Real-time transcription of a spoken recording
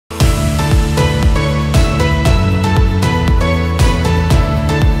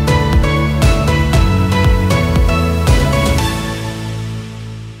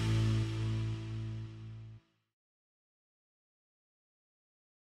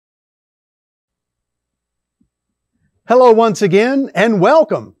Hello once again and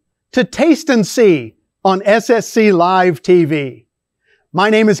welcome to Taste and See on SSC Live TV. My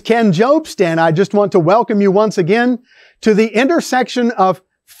name is Ken Jobst and I just want to welcome you once again to the intersection of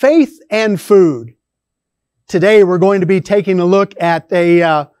faith and food. Today we're going to be taking a look at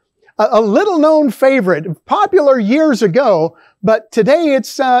a little known favorite, popular years ago, but today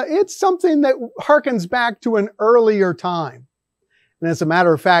it's something that harkens back to an earlier time. And as a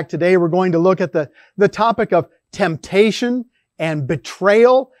matter of fact, today we're going to look at the topic of temptation and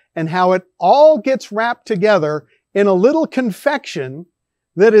betrayal and how it all gets wrapped together in a little confection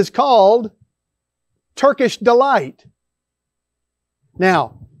that is called Turkish Delight.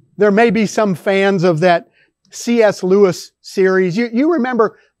 Now, there may be some fans of that C.S. Lewis series. You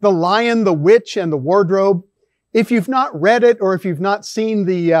remember The Lion, the Witch, and the Wardrobe? If you've not read it or if you've not seen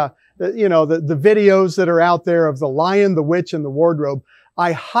the videos that are out there of The Lion, the Witch, and the Wardrobe,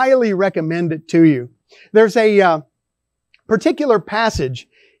 I highly recommend it to you. There's a particular passage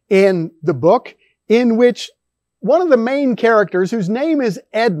in the book in which one of the main characters, whose name is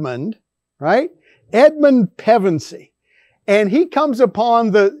Edmund, right? Edmund Pevensey. And he comes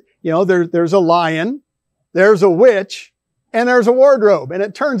upon there's a lion, there's a witch, and there's a wardrobe. And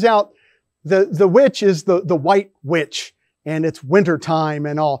it turns out the witch is the white witch, and it's winter time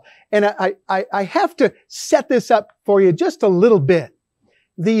and all. And I have to set this up for you just a little bit.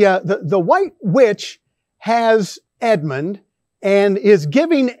 The white witch has Edmund and is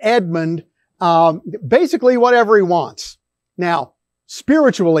giving Edmund basically whatever he wants. Now,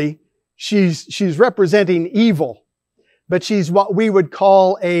 spiritually, she's representing evil, but she's what we would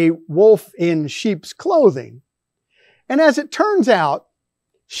call a wolf in sheep's clothing. And as it turns out,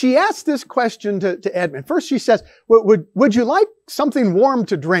 she asks this question to Edmund. First, she says, "Would you like something warm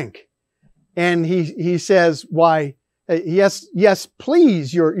to drink?" And he says, "Why, yes,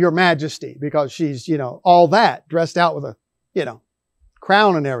 please, your majesty," because she's, all that, dressed out with a,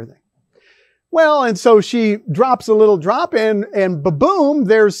 crown and everything. Well, and so she drops a little drop and ba-boom,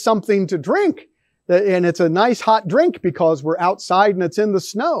 there's something to drink. And it's a nice hot drink because we're outside and it's in the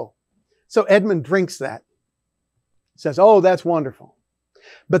snow. So Edmund drinks that. Says, "Oh, that's wonderful."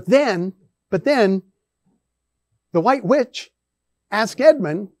 But then the white witch asks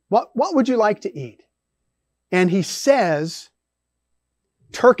Edmund, what would you like to eat? And he says,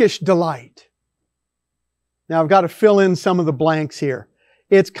 Turkish Delight. Now I've got to fill in some of the blanks here.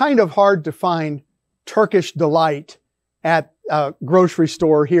 It's kind of hard to find Turkish Delight at a grocery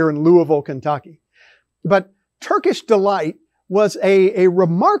store here in Louisville, Kentucky. But Turkish Delight was a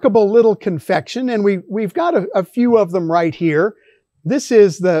remarkable little confection, and we've got a few of them right here. This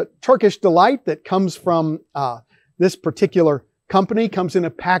is the Turkish Delight that comes from this particular company, comes in a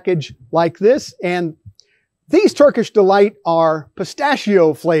package like this, and these Turkish Delight are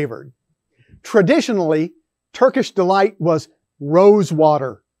pistachio flavored. Traditionally, Turkish Delight was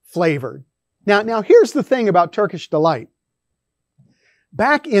rosewater flavored. Now here's the thing about Turkish Delight.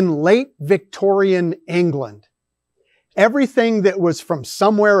 Back in late Victorian England, everything that was from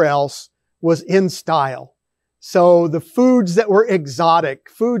somewhere else was in style. So the foods that were exotic,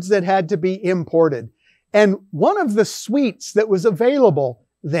 foods that had to be imported. And one of the sweets that was available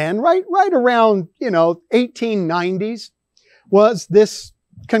then, right around, 1890s, was this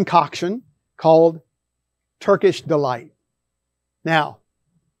concoction called Turkish Delight. Now,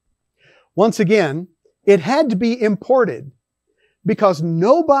 once again, it had to be imported because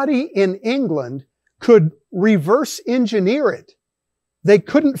nobody in England could reverse engineer it. They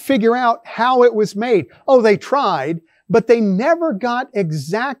couldn't figure out how it was made. Oh, they tried, but they never got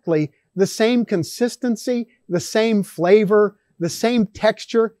exactly the same consistency, the same flavor, the same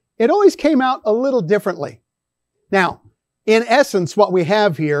texture. It always came out a little differently. Now, in essence, what we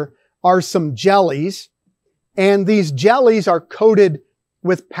have here are some jellies, and these jellies are coated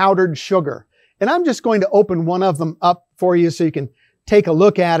with powdered sugar. And I'm just going to open one of them up for you so you can take a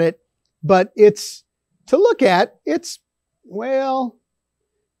look at it. But it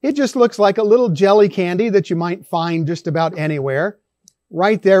just looks like a little jelly candy that you might find just about anywhere.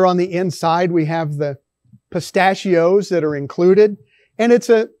 Right there on the inside, we have the pistachios that are included. And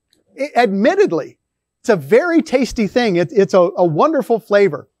admittedly, it's a very tasty thing. It's a wonderful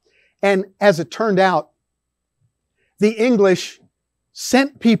flavor. And as it turned out, the English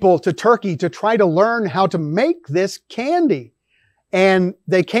sent people to Turkey to try to learn how to make this candy. And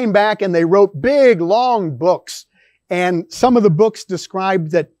they came back and they wrote big, long books. And some of the books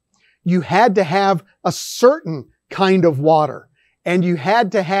described that you had to have a certain kind of water. And you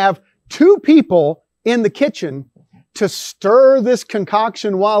had to have 2 people in the kitchen to stir this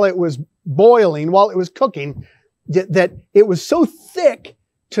concoction while it was boiling, while it was cooking, that it was so thick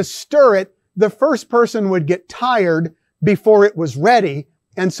to stir it, the first person would get tired before it was ready.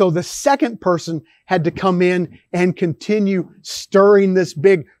 And so the second person had to come in and continue stirring this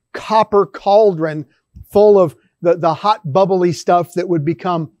big copper cauldron full of the hot bubbly stuff that would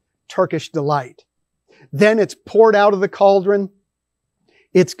become Turkish Delight. Then it's poured out of the cauldron.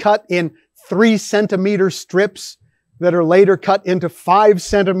 It's cut in 3-centimeter strips that are later cut into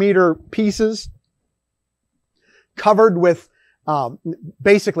 5-centimeter pieces,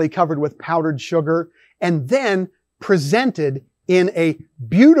 basically covered with powdered sugar, and then presented in a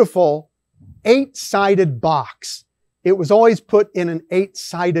beautiful 8-sided box. It was always put in an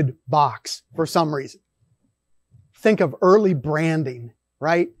 8-sided box for some reason. Think of early branding,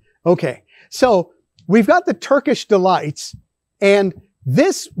 right? Okay, so we've got the Turkish Delights, and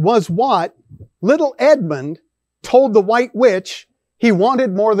this was what little Edmund told the White Witch he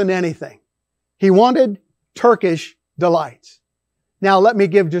wanted more than anything. He wanted Turkish Delights. Now, let me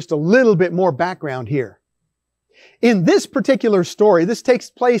give just a little bit more background here. In this particular story, this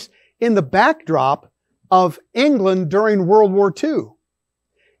takes place in the backdrop of England during World War II.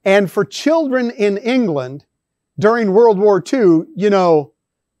 And for children in England during World War II,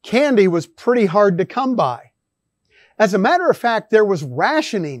 candy was pretty hard to come by. As a matter of fact, there was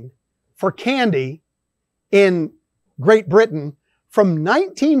rationing for candy in Great Britain from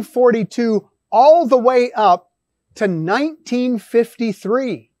 1942 all the way up to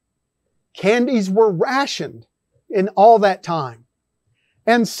 1953. Candies were rationed in all that time.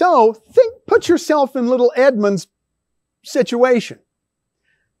 And so, put yourself in little Edmund's situation.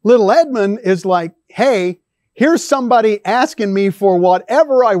 Little Edmund is like, hey, here's somebody asking me for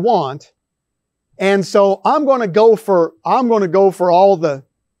whatever I want. And so I'm going to go for all the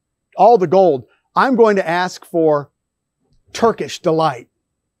gold. I'm going to ask for Turkish Delight.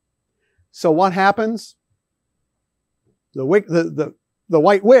 So what happens? The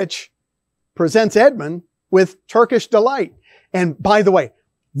White Witch presents Edmund with Turkish Delight. And by the way,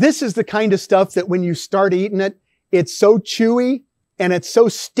 this is the kind of stuff that when you start eating it, it's so chewy and it's so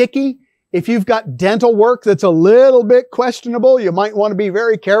sticky. If you've got dental work that's a little bit questionable, you might want to be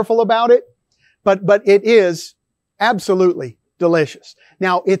very careful about it. But it is absolutely delicious.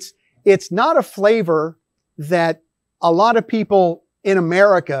 Now, it's not a flavor that a lot of people in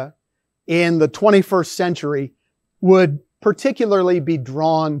America in the 21st century would particularly be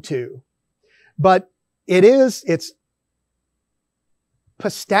drawn to. But it's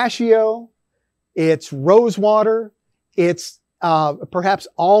pistachio, it's rosewater, it's perhaps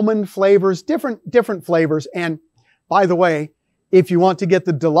almond flavors, different flavors. And by the way, if you want to get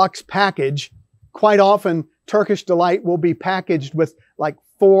the deluxe package, quite often Turkish Delight will be packaged with like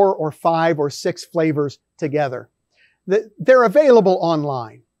 4 or 5 or 6 flavors together. They're available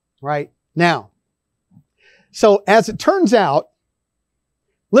online, right? Now, so as it turns out,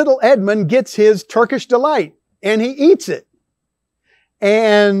 little Edmund gets his Turkish Delight and he eats it.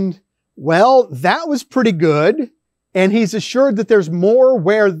 And well, that was pretty good. And he's assured that there's more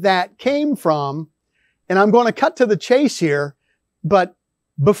where that came from. And I'm going to cut to the chase here. But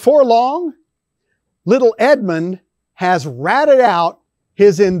before long, little Edmund has ratted out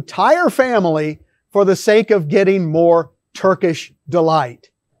his entire family for the sake of getting more Turkish Delight.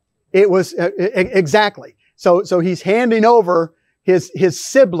 It was exactly. So he's handing over his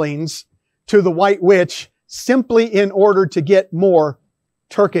siblings to the White Witch simply in order to get more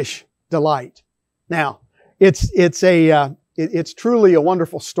Turkish Delight. Now, it's truly a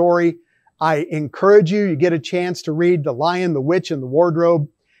wonderful story. I encourage you get a chance to read The Lion, the Witch, and the Wardrobe.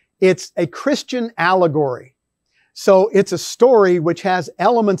 It's a Christian allegory. So it's a story which has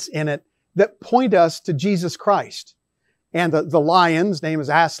elements in it that point us to Jesus Christ. And the lion's name is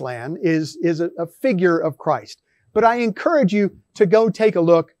Aslan, is a figure of Christ. But I encourage you to go take a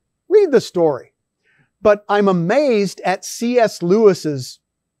look, read the story. But I'm amazed at C.S. Lewis's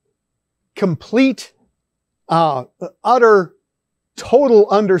complete, utter, total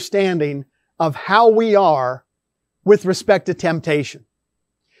understanding of how we are with respect to temptation.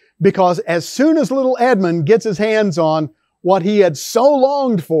 Because as soon as little Edmund gets his hands on what he had so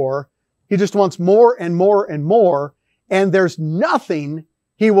longed for, he just wants more and more and more. And there's nothing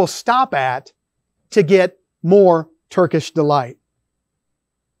he will stop at to get more Turkish Delight.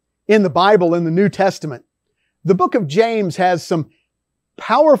 In the Bible, in the New Testament, the book of James has some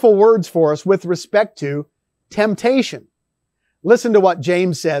powerful words for us with respect to temptation. Listen to what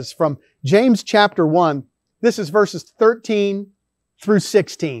James says from James chapter 1. This is verses 13 through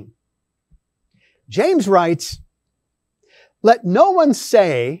 16. James writes, "Let no one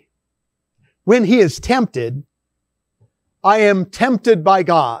say when he is tempted, I am tempted by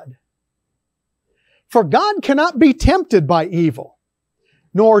God. For God cannot be tempted by evil,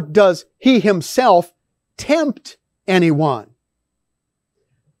 nor does he himself tempt anyone.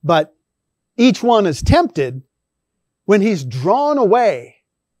 But each one is tempted when he's drawn away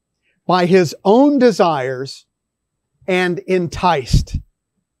by his own desires and enticed.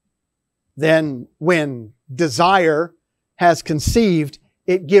 Then when desire has conceived,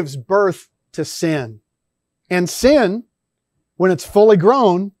 it gives birth to sin. And sin, when it's fully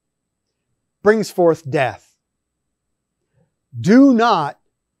grown, brings forth death. Do not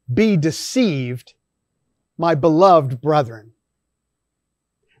be deceived, my beloved brethren.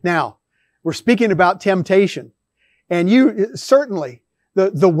 Now, we're speaking about temptation. And certainly,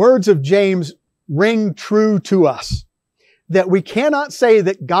 the words of James ring true to us. That we cannot say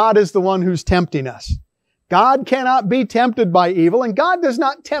that God is the one who's tempting us. God cannot be tempted by evil, and God does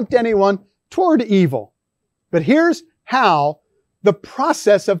not tempt anyone toward evil. But here's how the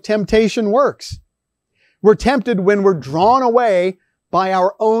process of temptation works. We're tempted when we're drawn away by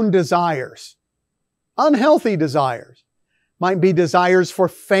our own desires. Unhealthy desires. Might be desires for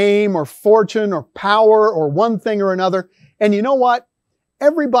fame or fortune or power or one thing or another. And you know what?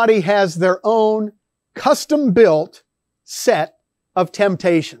 Everybody has their own custom-built set of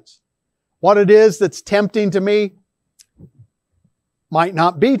temptations. What it is that's tempting to me might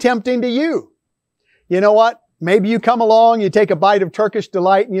not be tempting to you. You know what? Maybe you come along, you take a bite of Turkish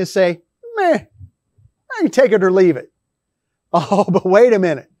Delight and you say, meh, I can take it or leave it. Oh, but wait a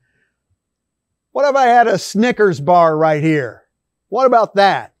minute. What if I had a Snickers bar right here? What about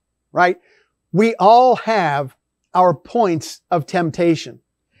that? Right? We all have our points of temptation.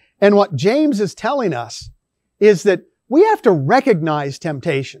 And what James is telling us is that we have to recognize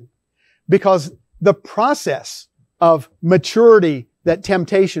temptation, because the process of maturity that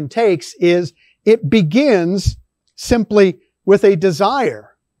temptation takes is it begins simply with a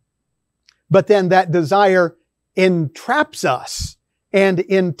desire. But then that desire entraps us and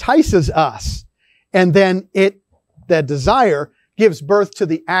entices us. And then that desire gives birth to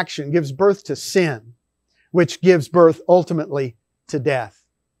the action, gives birth to sin, which gives birth ultimately to death.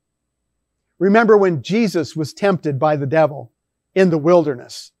 Remember when Jesus was tempted by the devil in the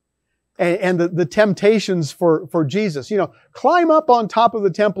wilderness, and the temptations for Jesus, climb up on top of the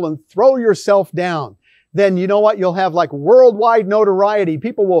temple and throw yourself down. Then you know what? You'll have like worldwide notoriety.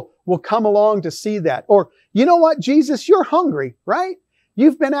 People will come along to see that. Or, you know what, Jesus, you're hungry, right?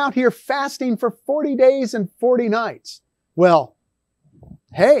 You've been out here fasting for 40 days and 40 nights. Well,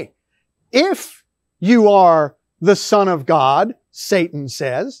 hey, if you are the Son of God, Satan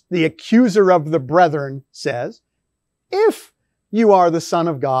says, the accuser of the brethren says, if you are the Son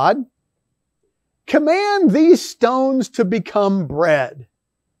of God, command these stones to become bread.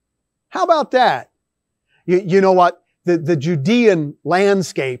 How about that? You know what? The Judean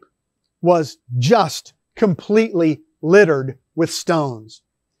landscape was just completely littered with stones.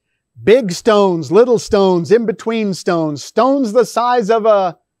 Big stones, little stones, in-between stones, stones the size of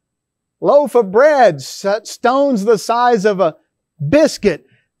a loaf of bread, stones the size of a biscuit,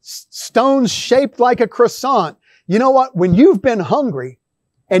 stones shaped like a croissant. You know what? When you've been hungry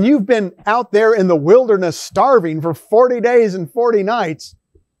and you've been out there in the wilderness starving for 40 days and 40 nights,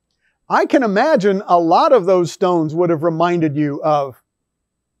 I can imagine a lot of those stones would have reminded you of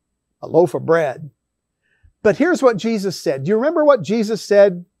a loaf of bread. But here's what Jesus said. Do you remember what Jesus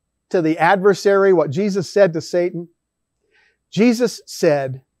said to the adversary, what Jesus said to Satan? Jesus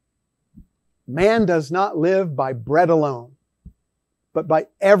said, man does not live by bread alone, but by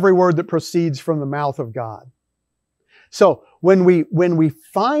every word that proceeds from the mouth of God. So when we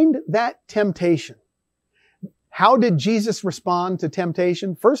find that temptation, how did Jesus respond to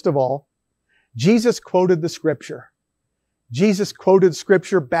temptation? First of all, Jesus quoted the Scripture. Jesus quoted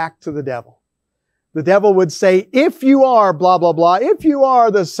Scripture back to the devil. The devil would say, if you are blah, blah, blah, if you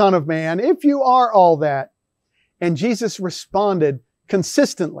are the Son of Man, if you are all that. And Jesus responded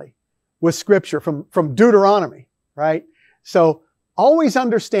consistently with Scripture from Deuteronomy, right? So always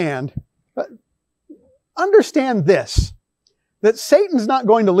understand this, that Satan's not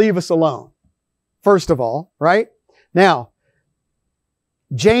going to leave us alone. First of all, right? Now,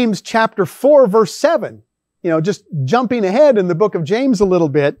 James chapter 4, verse 7, just jumping ahead in the book of James a little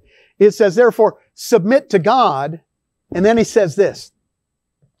bit, it says, therefore, submit to God. And then he says this,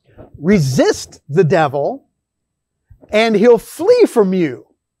 resist the devil and he'll flee from you.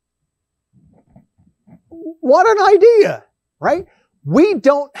 What an idea, right? We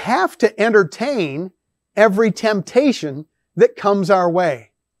don't have to entertain every temptation that comes our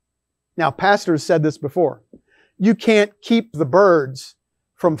way. Now, pastors said this before. You can't keep the birds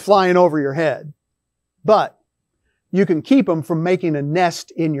from flying over your head, but you can keep them from making a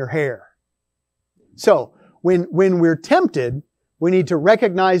nest in your hair. So, when we're tempted, we need to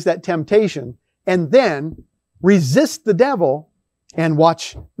recognize that temptation and then Resist the devil and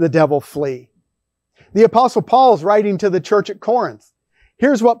watch the devil flee. The Apostle Paul is writing to the church at Corinth.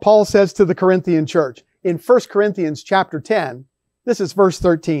 Here's what Paul says to the Corinthian church in 1 Corinthians chapter 10. This is verse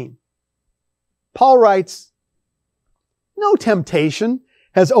 13. Paul writes, "No temptation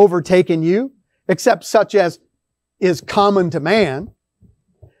has overtaken you except such as is common to man.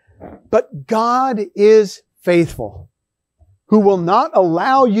 But God is faithful, who will not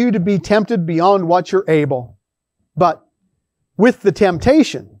allow you to be tempted beyond what you're able, but with the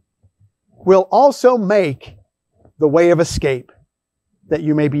temptation will also make the way of escape, that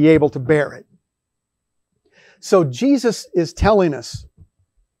you may be able to bear it." So Jesus is telling us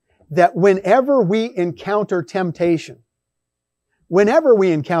that whenever we encounter temptation,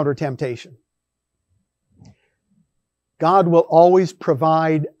 God will always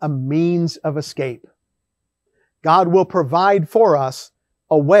provide a means of escape. God will provide for us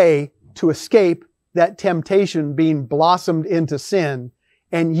a way to escape that temptation being blossomed into sin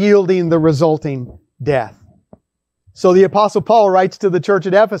and yielding the resulting death. So the Apostle Paul writes to the church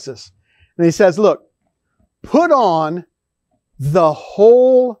at Ephesus, and he says, look, put on the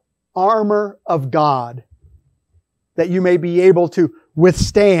whole armor of God that you may be able to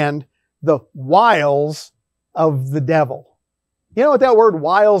withstand the wiles of the devil. You know what that word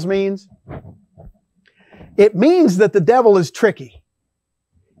wiles means? It means that the devil is tricky.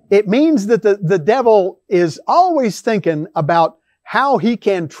 It means that the devil is always thinking about how he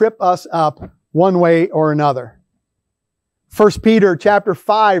can trip us up one way or another. 1 Peter chapter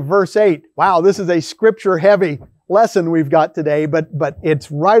 5 verse 8. Wow, this is a scripture heavy lesson we've got today, but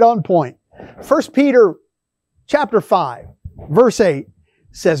it's right on point. 1 Peter chapter 5 verse 8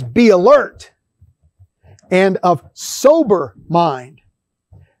 says, "Be alert and of sober mind.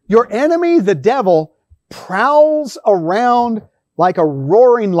 Your enemy, the devil, prowls around like a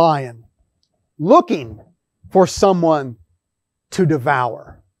roaring lion, looking for someone to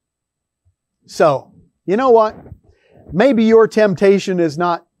devour." So, you know what? Maybe your temptation is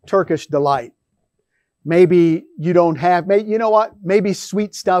not Turkish Delight. Maybe you don't have, you know what? Maybe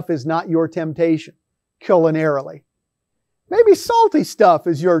sweet stuff is not your temptation culinarily. Maybe salty stuff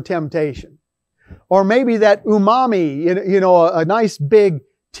is your temptation. Or maybe that umami, a nice big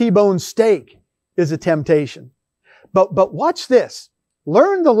T-bone steak is a temptation. But watch this.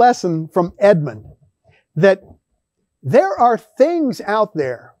 Learn the lesson from Edmund that there are things out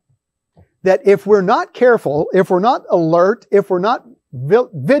there that if we're not careful, if we're not alert, if we're not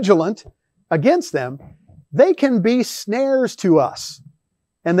vigilant against them, they can be snares to us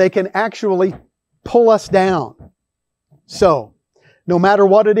and they can actually pull us down. So, no matter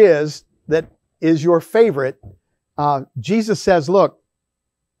what it is that is your favorite, Jesus says, look,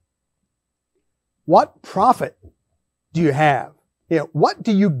 what profit do you have? What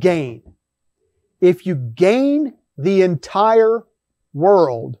do you gain if you gain the entire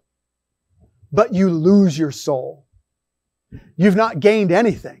world, but you lose your soul? You've not gained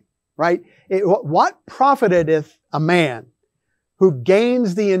anything, right? What profiteth a man who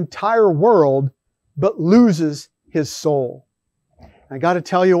gains the entire world, but loses his soul? I got to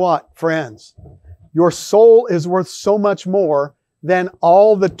tell you what, friends, your soul is worth so much more than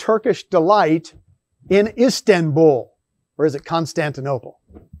all the Turkish Delight in Istanbul. Or is it Constantinople?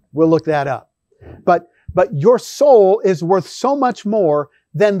 We'll look that up. But your soul is worth so much more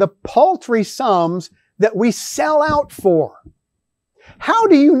than the paltry sums that we sell out for. How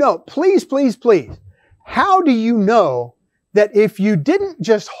do you know? Please, please, please. How do you know that if you didn't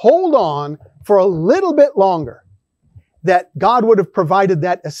just hold on for a little bit longer, that God would have provided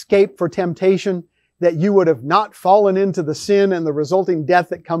that escape for temptation, that you would have not fallen into the sin and the resulting death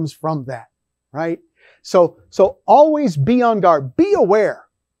that comes from that, right? So always be on guard. Be aware.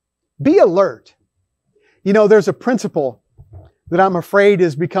 Be alert. There's a principle that I'm afraid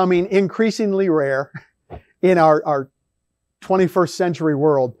is becoming increasingly rare in our 21st century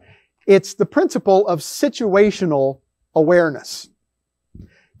world. It's the principle of situational awareness.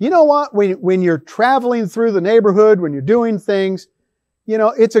 You know what? When you're traveling through the neighborhood, when you're doing things,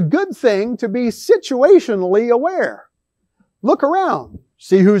 it's a good thing to be situationally aware. Look around.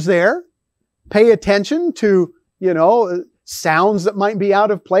 See who's there. Pay attention to, sounds that might be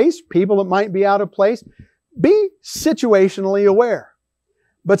out of place, people that might be out of place. Be situationally aware.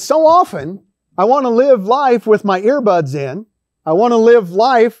 But so often, I want to live life with my earbuds in. I want to live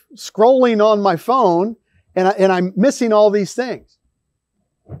life scrolling on my phone, and I'm missing all these things.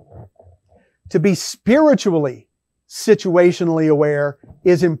 To be spiritually, situationally aware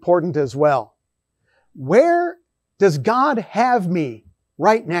is important as well. Where does God have me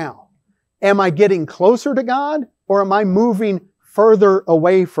right now? Am I getting closer to God, or am I moving further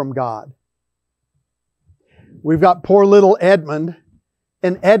away from God? we've got poor little Edmund,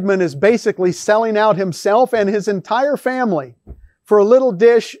 and Edmund is basically selling out himself and his entire family for a little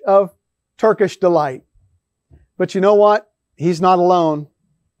dish of Turkish Delight. But you know what? He's not alone.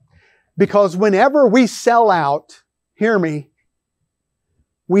 Because whenever we sell out, hear me,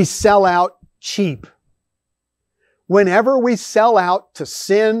 we sell out cheap. Whenever we sell out to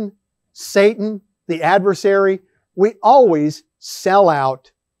sin, Satan, the adversary, we always sell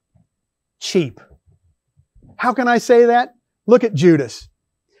out cheap. How can I say that? Look at Judas.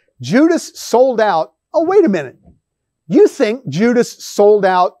 Judas sold out. Oh, wait a minute. You think Judas sold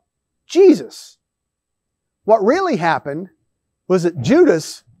out Jesus. What really happened was that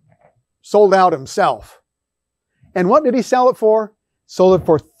Judas sold out himself. And what did he sell it for? Sold it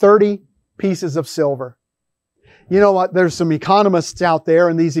for 30 pieces of silver. You know what? There's some economists out there,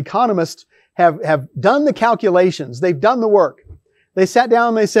 and these economists have done the calculations. They've done the work. They sat down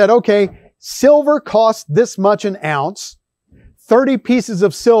and they said, okay, silver costs this much an ounce. 30 pieces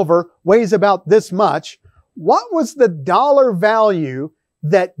of silver weighs about this much. What was the dollar value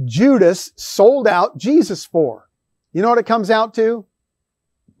that Judas sold out Jesus for? You know what it comes out to?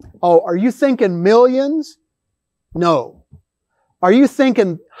 Oh, are you thinking millions? No. Are you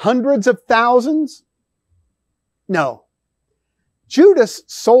thinking hundreds of thousands? No. Judas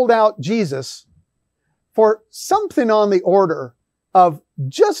sold out Jesus for something on the order of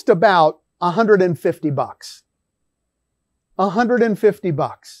just about $150.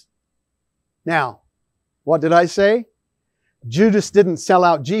 $150. Now, what did I say? Judas didn't sell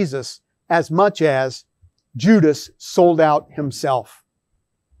out Jesus as much as Judas sold out himself.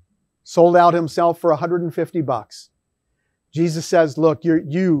 Sold out himself for $150. Jesus says, look,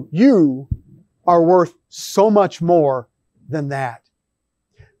 you are worth so much more than that.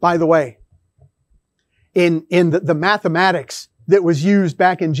 By the way, in the mathematics that was used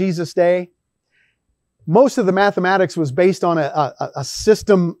back in Jesus' day, most of the mathematics was based on a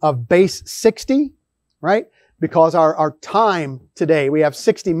system of base 60, right? Because our time today, we have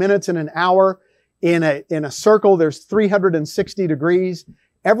 60 minutes in an hour. In a circle, there's 360 degrees.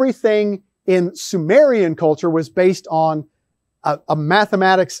 Everything in Sumerian culture was based on a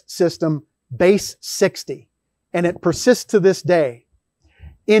mathematics system, base 60. And it persists to this day.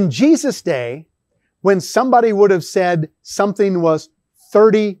 In Jesus' day, when somebody would have said something was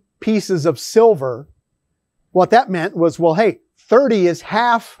 30 pieces of silver, what that meant was, well, hey, 30 is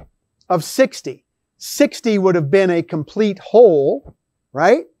half of 60. 60 would have been a complete whole,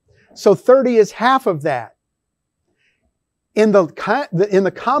 right? So 30 is half of that. In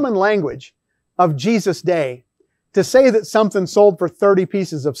the common language of Jesus' day, to say that something sold for 30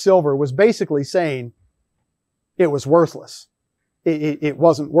 pieces of silver was basically saying it was worthless. It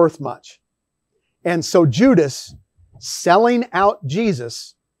wasn't worth much. And so Judas, selling out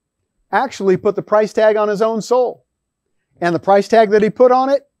Jesus, actually put the price tag on his own soul. And the price tag that he put on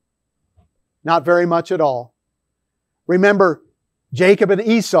it? Not very much at all. Remember Jacob and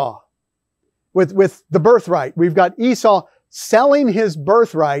Esau with the birthright. We've got Esau selling his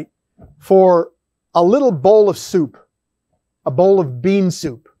birthright for a little bowl of soup, a bowl of bean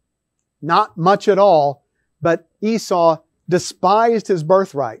soup. Not much at all, but Esau despised his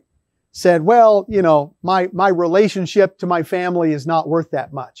birthright. Said, well, you know, my relationship to my family is not worth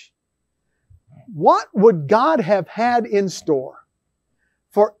that much. What would God have had in store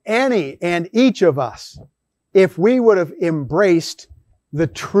for any and each of us if we would have embraced the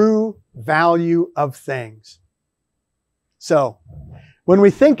true value of things? So, when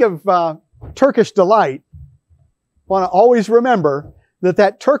we think of Turkish Delight, I want to always remember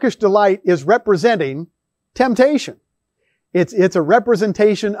that Turkish Delight is representing temptation. It's a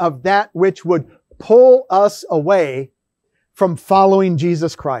representation of that which would pull us away from following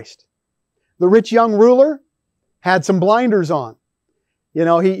Jesus Christ. The rich young ruler had some blinders on. You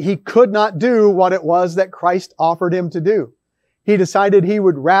know, he could not do what it was that Christ offered him to do. He decided he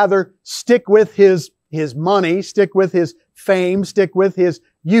would rather stick with his money, stick with his fame, stick with his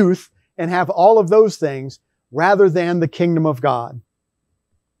youth, and have all of those things rather than the kingdom of God.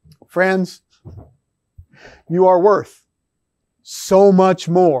 Friends, you are worth so much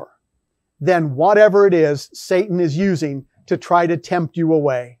more than whatever it is Satan is using to try to tempt you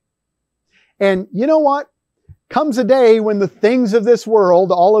away. And you know what? Comes a day when the things of this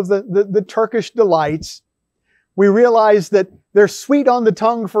world, all of the Turkish delights, we realize that they're sweet on the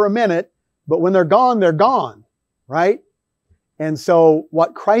tongue for a minute, but when they're gone, right? And so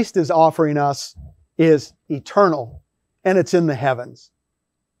what Christ is offering us is eternal, and it's in the heavens.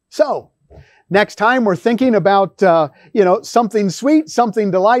 So, next time we're thinking about, something sweet, something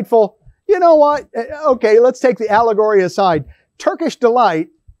delightful, you know what? Okay, let's take the allegory aside. Turkish Delight,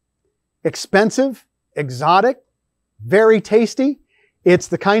 expensive, exotic, very tasty. It's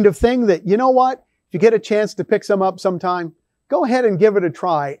the kind of thing that, you know what? If you get a chance to pick some up sometime, go ahead and give it a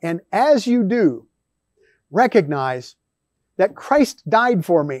try. And as you do, recognize that Christ died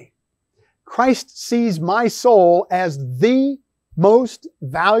for me. Christ sees my soul as the most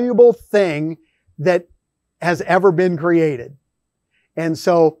valuable thing that has ever been created. And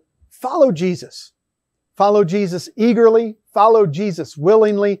so follow Jesus. Follow Jesus eagerly. Follow Jesus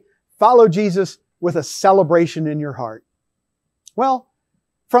willingly. Follow Jesus with a celebration in your heart. Well,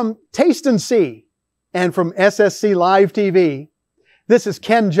 from Taste and See and from SSC Live TV, this is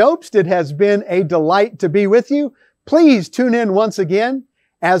Ken Jobst. It has been a delight to be with you. Please tune in once again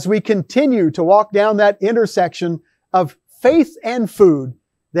as we continue to walk down that intersection of faith and food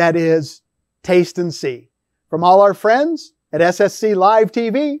that is Taste and See. From all our friends at SSC Live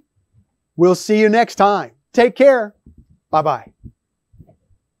TV, we'll see you next time. Take care. Bye-bye.